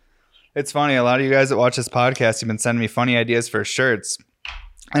 It's funny. A lot of you guys that watch this podcast, you've been sending me funny ideas for shirts.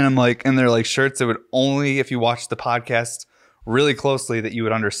 And I'm like, and they're like shirts that would only, if you watch the podcast really closely, that you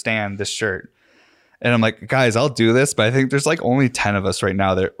would understand this shirt. And I'm like, guys, I'll do this, but I think there's like only 10 of us right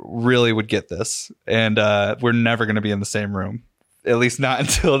now that really would get this. And we're never going to be in the same room. At least not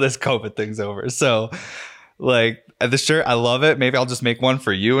until this COVID thing's over. So like the shirt, I love it. Maybe I'll just make one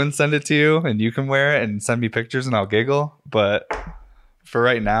for you and send it to you and you can wear it and send me pictures and I'll giggle. But for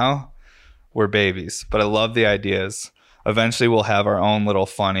right now, we're babies. But I love the ideas. Eventually we'll have our own little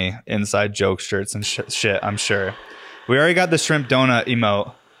funny inside joke shirts and shit, I'm sure. We already got the shrimp donut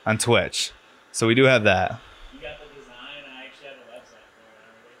emote on Twitch. So we do have that. You got the design. I actually have a website for it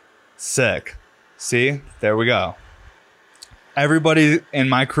already. Sick. See? There we go. Everybody in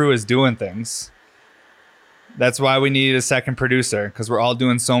my crew is doing things. That's why we need a second producer, because we're all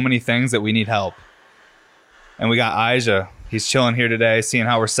doing so many things that we need help. And we got Aija. He's chilling here today, seeing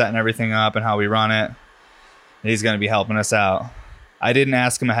how we're setting everything up and how we run it. And he's going to be helping us out. I didn't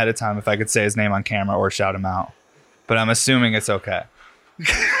ask him ahead of time if I could say his name on camera or shout him out, but I'm assuming it's okay.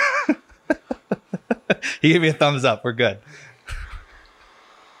 He gave me a thumbs up. We're good.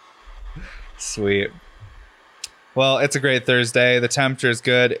 Sweet. Well, it's a great Thursday. The temperature is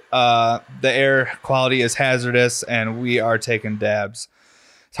good. The air quality is hazardous, and we are taking dabs.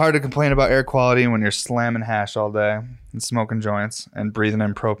 It's hard to complain about air quality when you're slamming hash all day and smoking joints and breathing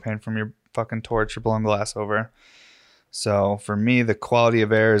in propane from your fucking torch you're blowing glass over. So for me, the quality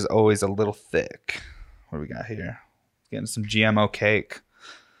of air is always a little thick. What do we got here? Getting some GMO cake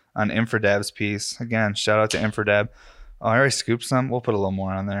on Infradab's piece. Again, shout out to Infradab. Oh, I already scooped some. We'll put a little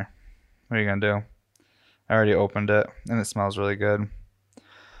more on there. What are you going to do? I already opened it, and it smells really good.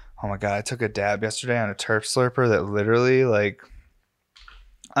 Oh, my God. I took a dab yesterday on a Terp Slurper that literally, like,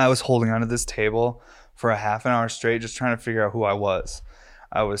 I was holding onto this table for a half an hour straight just trying to figure out who I was.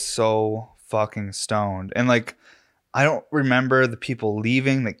 I was so fucking stoned. And, like, I don't remember the people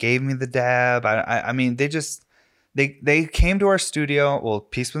leaving that gave me the dab. I mean, they came to our studio. Well,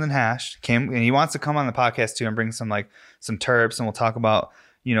 Peace Within Hash came, and he wants to come on the podcast too and bring some terps, and we'll talk about,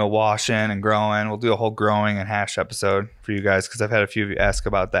 you know, washing and growing. We'll do a whole growing and hash episode for you guys because I've had a few of you ask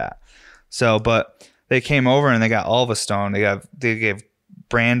about that. So, but they came over and they got all of us stoned. They gave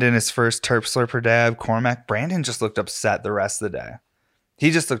Brandon his first Terp Slurper dab. Cormac. Brandon just looked upset the rest of the day. He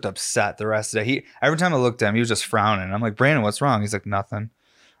just looked upset the rest of the day. Every time I looked at him, he was just frowning. I'm like, Brandon, what's wrong? He's like, nothing.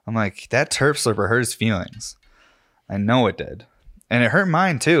 I'm like, that Terp Slurper hurt his feelings. I know it did. And it hurt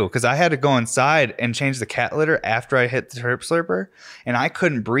mine too, because I had to go inside and change the cat litter after I hit the Terp Slurper. And I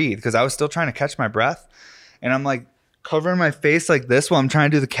couldn't breathe because I was still trying to catch my breath. And I'm like covering my face like this while I'm trying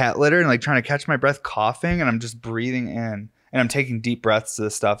to do the cat litter and like trying to catch my breath, coughing. And I'm just breathing in. And I'm taking deep breaths to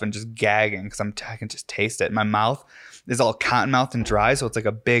this stuff and just gagging because I can just taste it. My mouth is all cotton mouthed and dry, so it's like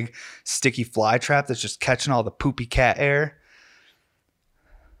a big sticky fly trap that's just catching all the poopy cat air.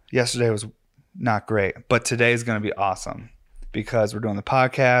 Yesterday was not great, but today is going to be awesome because we're doing the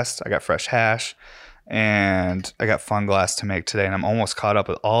podcast. I got fresh hash and I got fun glass to make today, and I'm almost caught up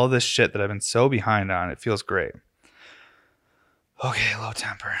with all this shit that I've been so behind on. It feels great. Okay, low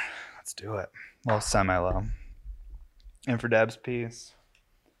temper. Let's do it. Well, semi-low. Infradab's piece.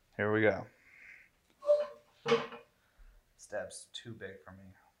 Here we go. Dab's too big for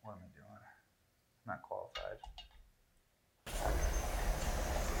me. What am I doing? I'm not qualified.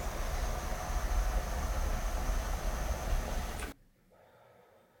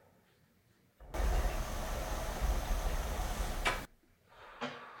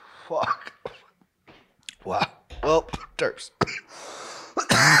 Fuck. Wow. Well, Terps.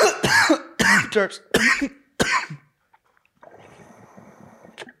 Terps.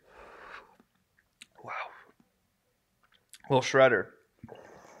 Little shredder.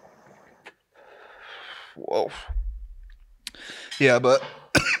 Whoa. Yeah, but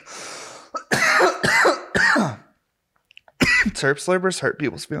Terp Slurpers hurt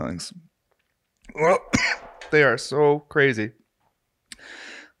people's feelings. They are so crazy.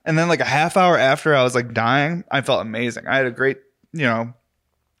 And then like a half hour after I was like dying, I felt amazing. I had a great, you know,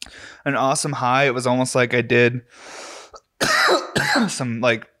 an awesome high. It was almost like I did some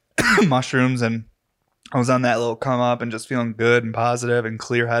like mushrooms, and I was on that little come up and just feeling good and positive and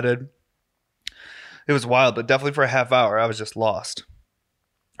clear headed. It was wild, but definitely for a half hour, I was just lost.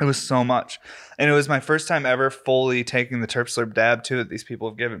 It was so much. And it was my first time ever fully taking the Terp Slurp dab too that these people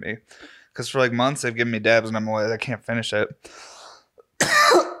have given me. Because for like months, they've given me dabs and I'm like, I can't finish it.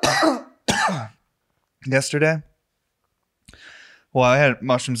 Yesterday, well, I had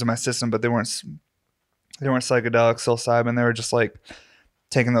mushrooms in my system, but they weren't psychedelic, psilocybin. They were just like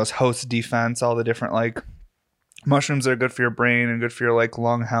taking those host defense, all the different like mushrooms that are good for your brain and good for your like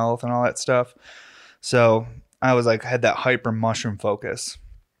lung health and all that stuff. So I was like, had that hyper mushroom focus,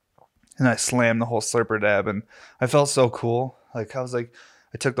 and I slammed the whole Slurper dab, and I felt so cool. Like I was like,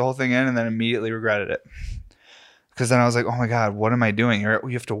 I took the whole thing in and then immediately regretted it. Because then I was like, oh my God, what am I doing? You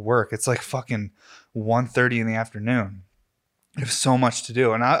have to work. It's like fucking 1:30 in the afternoon. I have so much to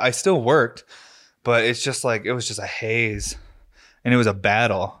do. And I still worked, but it's just like, it was just a haze. And it was a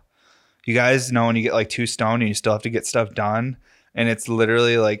battle. You guys know when you get like too stoned and you still have to get stuff done. And it's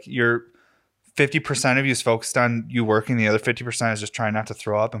literally like you're 50% of you is focused on you working. The other 50% is just trying not to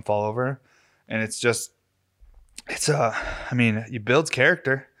throw up and fall over. And it's just, I mean, it builds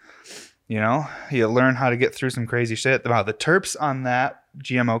character. You know, you learn how to get through some crazy shit. Wow, the terps on that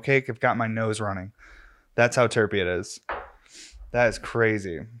GMO cake have got my nose running. That's how terpy it is. That is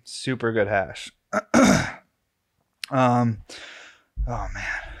crazy. Super good hash. Oh man.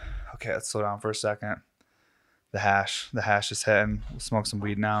 Okay, let's slow down for a second. The hash is hitting. We'll smoke some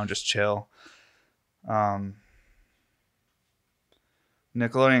weed now and just chill. Nickelodeon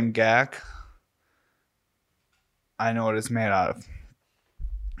Gack. I know what it's made out of.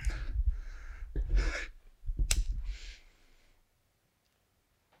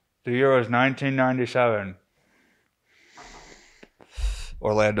 The year was 1997.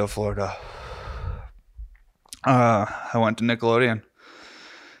 Orlando, Florida. I went to Nickelodeon.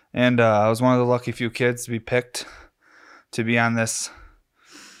 And I was one of the lucky few kids to be picked to be on this,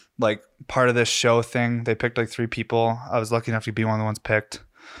 like, part of this show thing. They picked like 3 people. I was lucky enough to be one of the ones picked.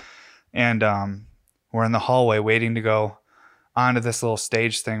 And we're in the hallway waiting to go onto this little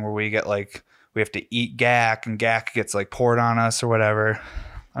stage thing where we get like, we have to eat gack, and gack gets like poured on us or whatever.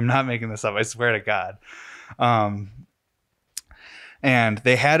 I'm not making this up. I swear to God. And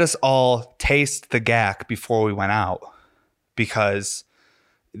they had us all taste the gack before we went out because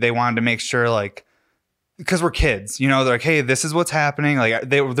they wanted to make sure, like, because we're kids, you know, they're like, hey, this is what's happening. Like,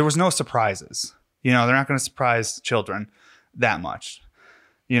 there was no surprises. You know, they're not going to surprise children that much,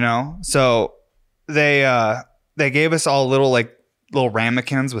 you know? So they gave us all little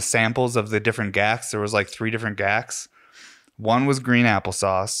ramekins with samples of the different gacks. There was like 3 different gacks. One was green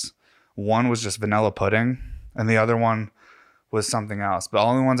applesauce. One was just vanilla pudding. And the other one was something else. But the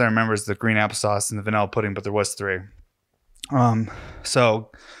only ones I remember is the green applesauce and the vanilla pudding, but there was 3.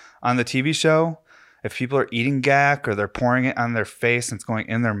 So on the TV show, if people are eating gack or they're pouring it on their face and it's going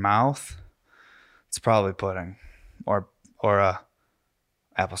in their mouth, it's probably pudding or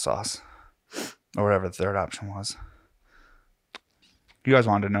applesauce or whatever the third option was. You guys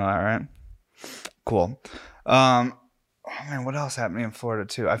wanted to know that, right? Cool. Oh man, what else happened in Florida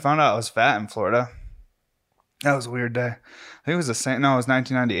too? I found out I was fat in Florida. That was a weird day. I think it was the same. No, it was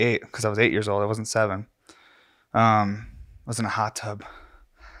 1998 because I was 8 years old. I wasn't 7. I was in a hot tub.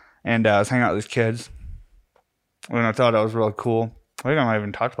 And I was hanging out with these kids. And I thought that was really cool. I think I might have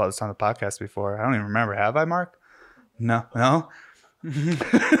even talked about this on the podcast before. I don't even remember. Have I, Mark? No? I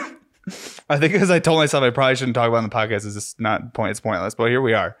think because I told myself I probably shouldn't talk about it on the podcast. It's pointless. But here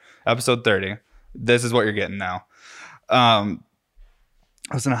we are. Episode 30. This is what you're getting now. I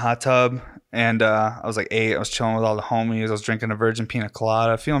was in a hot tub. And I was like 8. I was chilling with all the homies. I was drinking a virgin pina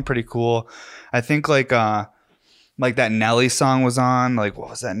colada. Feeling pretty cool. I think like that Nelly song was on. Like, what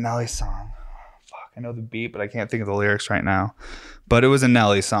was that Nelly song? Fuck, I know the beat, but I can't think of the lyrics right now. But it was a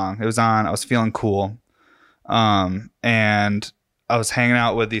Nelly song. It was on. I was feeling cool. And I was hanging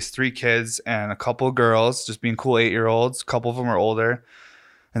out with these 3 kids and a couple of girls, just being cool 8-year-olds. A couple of them were older.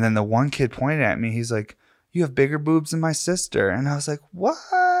 And then the one kid pointed at me. He's like, "You have bigger boobs than my sister." And I was like, "What?"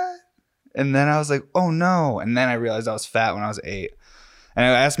 And then I was like, "Oh no." And then I realized I was fat when I was 8. And I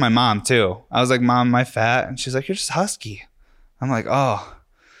asked my mom too. I was like, "Mom, am I fat?" And she's like, "You're just husky." I'm like, "Oh,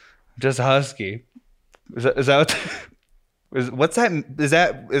 I'm just husky." Is that what? What's that? Is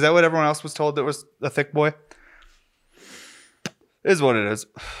that what everyone else was told that was a thick boy? It is what it is.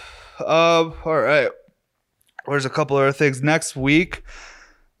 All right. There's a couple other things next week.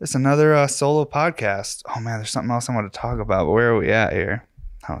 It's another solo podcast. Oh man, there's something else I want to talk about. But where are we at here?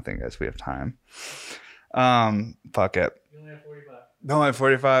 I don't think we have time. Fuck it. No, at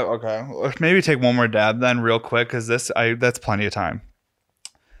 45. Okay, maybe take one more dab then, real quick, because that's plenty of time.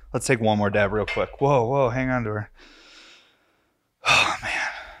 Let's take one more dab real quick. Whoa, hang on to her. Oh man,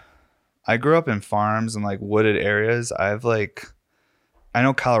 I grew up in farms and like wooded areas. I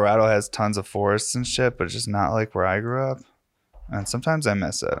know Colorado has tons of forests and shit, but it's just not like where I grew up. And sometimes I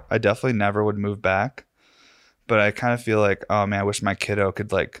miss it. I definitely never would move back, but I kind of feel like, oh man, I wish my kiddo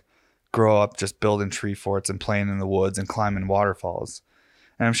could like grow up just building tree forts and playing in the woods and climbing waterfalls.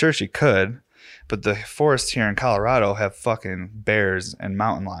 And I'm sure she could, but the forests here in Colorado have fucking bears and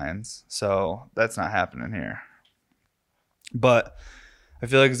mountain lions. So that's not happening here. But I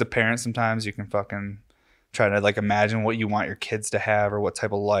feel like as a parent, sometimes you can fucking try to like imagine what you want your kids to have or what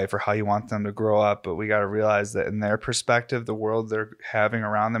type of life or how you want them to grow up. But we got to realize that in their perspective, the world they're having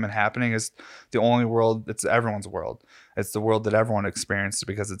around them and happening is the only world. It's everyone's world. It's the world that everyone experienced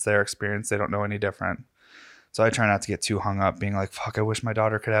because it's their experience. They don't know any different. So I try not to get too hung up being like, fuck, I wish my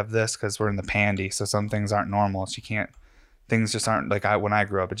daughter could have this because we're in the pandy. So some things aren't normal. Things just aren't like when I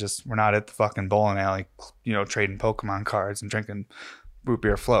grew up. We're not at the fucking bowling alley, you know, trading Pokemon cards and drinking root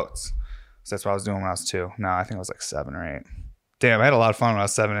beer floats. So that's what I was doing when I was 2. No, I think I was like 7 or 8. Damn, I had a lot of fun when I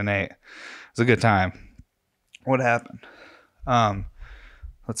was 7 and 8. It was a good time. What happened?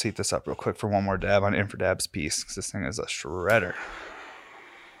 Let's heat this up real quick for one more dab on Infradab's piece because this thing is a shredder.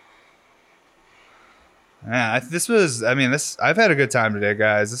 Yeah, I've had a good time today,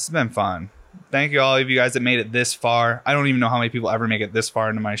 guys. This has been fun. Thank you all of you guys that made it this far. I don't even know how many people ever make it this far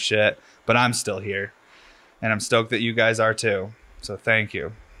into my shit, but I'm still here. And I'm stoked that you guys are too. So thank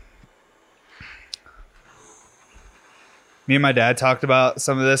you. Me and my dad talked about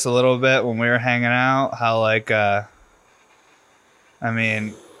some of this a little bit when we were hanging out. How like,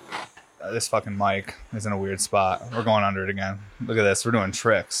 this fucking mic is in a weird spot. We're going under it again. Look at this. We're doing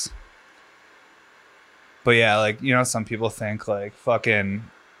tricks. But yeah, like, you know, some people think like fucking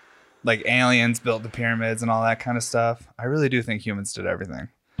like aliens built the pyramids and all that kind of stuff. I really do think humans did everything.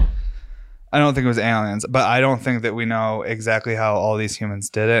 I don't think it was aliens, but I don't think that we know exactly how all these humans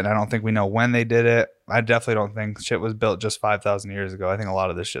did it. And I don't think we know when they did it. I definitely don't think shit was built just 5,000 years ago. I think a lot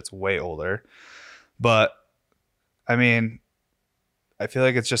of this shit's way older. But I mean, I feel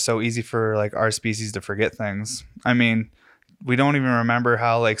like it's just so easy for like our species to forget things. I mean, we don't even remember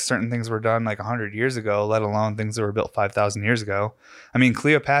how like certain things were done like 100 years ago, let alone things that were built 5,000 years ago. I mean,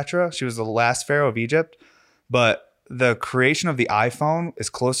 Cleopatra, she was the last pharaoh of Egypt, but the creation of the iPhone is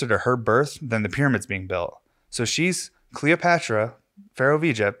closer to her birth than the pyramids being built. So she's Cleopatra, pharaoh of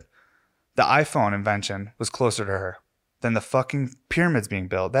Egypt. The iPhone invention was closer to her than the fucking pyramids being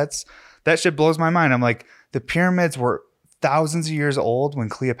built. That shit blows my mind. I'm like, the pyramids were thousands of years old when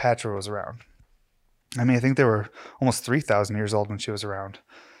Cleopatra was around. I mean, I think they were almost 3,000 years old when she was around.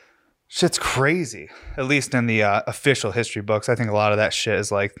 Shit's crazy. At least in the official history books. I think a lot of that shit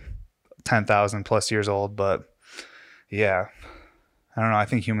is like 10,000 plus years old, but yeah, I don't know. I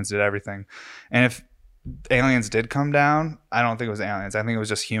think humans did everything. And if aliens did come down, I don't think it was aliens. I think it was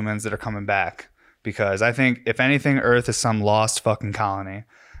just humans that are coming back. Because I think, if anything, Earth is some lost fucking colony.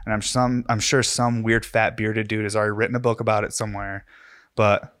 And I'm sure some weird fat bearded dude has already written a book about it somewhere.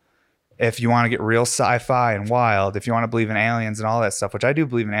 But if you want to get real sci-fi and wild, if you want to believe in aliens and all that stuff, which I do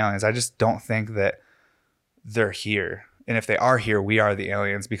believe in aliens, I just don't think that they're here. And if they are here, we are the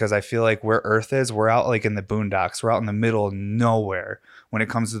aliens, because I feel like where Earth is, we're out like in the boondocks. We're out in the middle of nowhere when it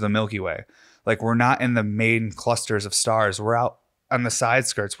comes to the Milky Way. Like, we're not in the main clusters of stars. We're out on the side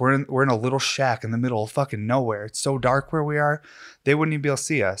skirts. We're in a little shack in the middle of fucking nowhere. It's so dark where we are, they wouldn't even be able to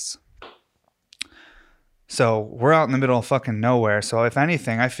see us. So we're out in the middle of fucking nowhere. So if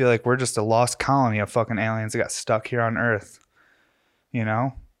anything, I feel like we're just a lost colony of fucking aliens that got stuck here on Earth. You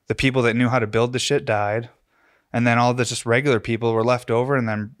know, the people that knew how to build the shit died. And then all the just regular people were left over, and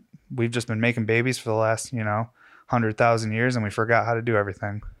then we've just been making babies for the last, 100,000 years, and we forgot how to do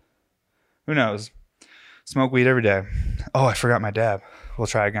everything. Who knows? Smoke weed every day. Oh, I forgot my dab. We'll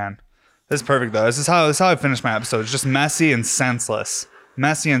try again. This is perfect, though. This is how I finish my episode. It's just messy and senseless.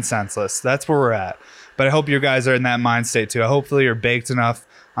 Messy and senseless. That's where we're at. But I hope you guys are in that mind state, too. Hopefully you're baked enough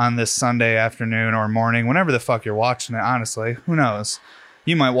on this Sunday afternoon or morning, whenever the fuck you're watching it, honestly. Who knows?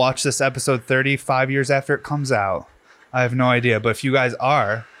 You might watch this episode 35 years after it comes out. I have no idea. But if you guys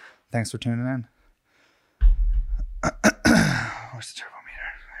are, thanks for tuning in. Where's the turbometer?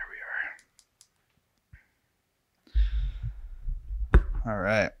 There we are. All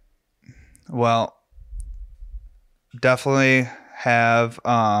right. Well, definitely have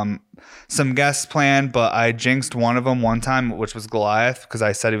some guests planned, but I jinxed one of them one time, which was Goliath, because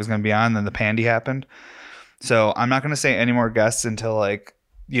I said he was going to be on, then the pandy happened. So I'm not going to say any more guests until they're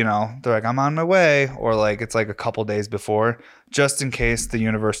like, I'm on my way, or like it's like a couple days before, just in case the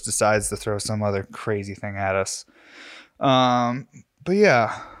universe decides to throw some other crazy thing at us. But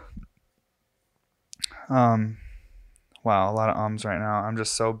yeah. Wow, a lot of ums right now. I'm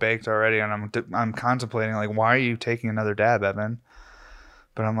just so baked already, and I'm contemplating like, why are you taking another dab, Evan?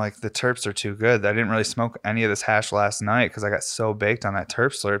 But I'm like, the terps are too good. I didn't really smoke any of this hash last night because I got so baked on that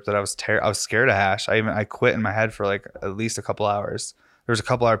terp slurp that I was scared of hash. I quit in my head for like at least a couple hours. There was a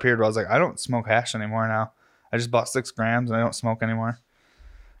couple hour period where I was like, I don't smoke hash anymore now. I just bought 6 grams and I don't smoke anymore.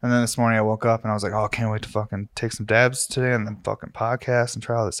 And then this morning I woke up and I was like, oh, I can't wait to fucking take some dabs today and then fucking podcast and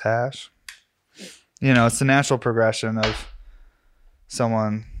try all this hash. It's the natural progression of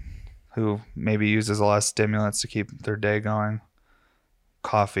someone who maybe uses a lot of stimulants to keep their day going.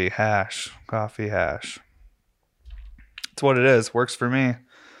 Coffee, hash. It's what it is. Works for me.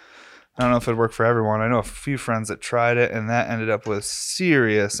 I don't know if it'd work for everyone. I know a few friends that tried it, and that ended up with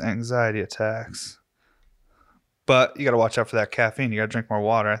serious anxiety attacks. But you got to watch out for that caffeine. You got to drink more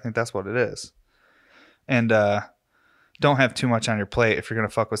water. I think that's what it is. And don't have too much on your plate if you're going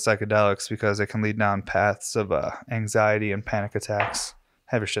to fuck with psychedelics, because it can lead down paths of anxiety and panic attacks.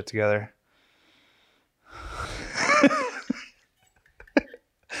 Have your shit together.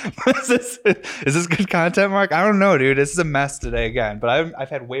 Is this good content, Mark? I don't know, dude. This is a mess today again, but I've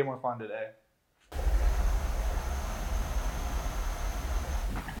had way more fun today.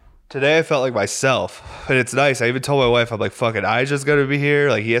 Today I felt like myself, and it's nice. I even told my wife, I'm like, fuck it, I just gotta be here.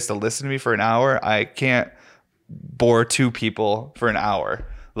 Like, he has to listen to me for an hour. I can't bore 2 people for an hour.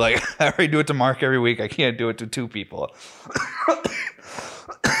 Like, I already do it to Mark every week. I can't do it to 2 people.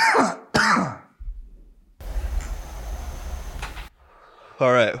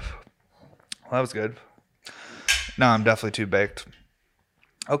 All right. Well, that was good. No, I'm definitely too baked.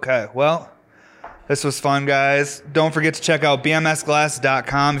 Okay, well, this was fun, guys. Don't forget to check out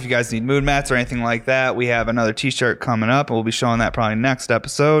bmsglasses.com if you guys need mood mats or anything like that. We have another t-shirt coming up, and we'll be showing that probably next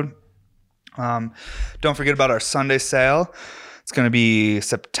episode. Don't forget about our Sunday sale. It's It's going to be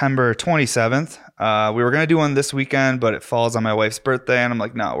September 27th. We were going to do one this weekend, but it falls on my wife's birthday. And I'm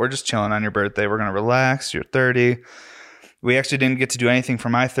like, no, we're just chilling on your birthday. We're going to relax. You're 30. We actually didn't get to do anything for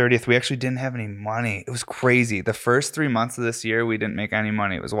my 30th. We actually didn't have any money. It was crazy. The first 3 months of this year, we didn't make any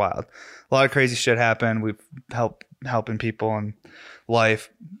money. It was wild. A lot of crazy shit happened. We've helping people in life.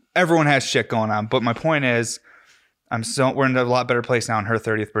 Everyone has shit going on. But my point is, we're in a lot better place now on her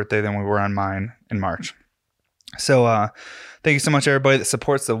 30th birthday than we were on mine in March. So thank you so much, everybody that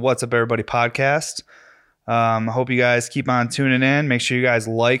supports the What's Up Everybody podcast. I hope you guys keep on tuning in. Make sure you guys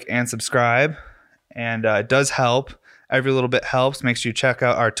like and subscribe. And it does help. Every little bit helps. Make sure you check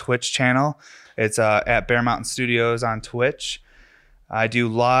out our Twitch channel. It's at Bear Mountain Studios on Twitch. I do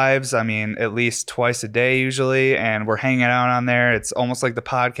lives, at least twice a day usually, and we're hanging out on there. It's almost like the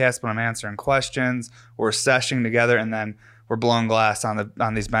podcast, but I'm answering questions. We're seshing together, and then we're blowing glass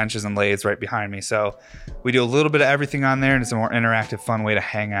on these benches and lathes right behind me. So we do a little bit of everything on there, and it's a more interactive, fun way to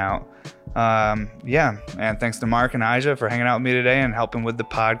hang out. And thanks to Mark and Aja for hanging out with me today and helping with the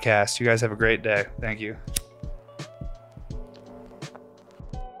podcast. You guys have a great day. Thank you.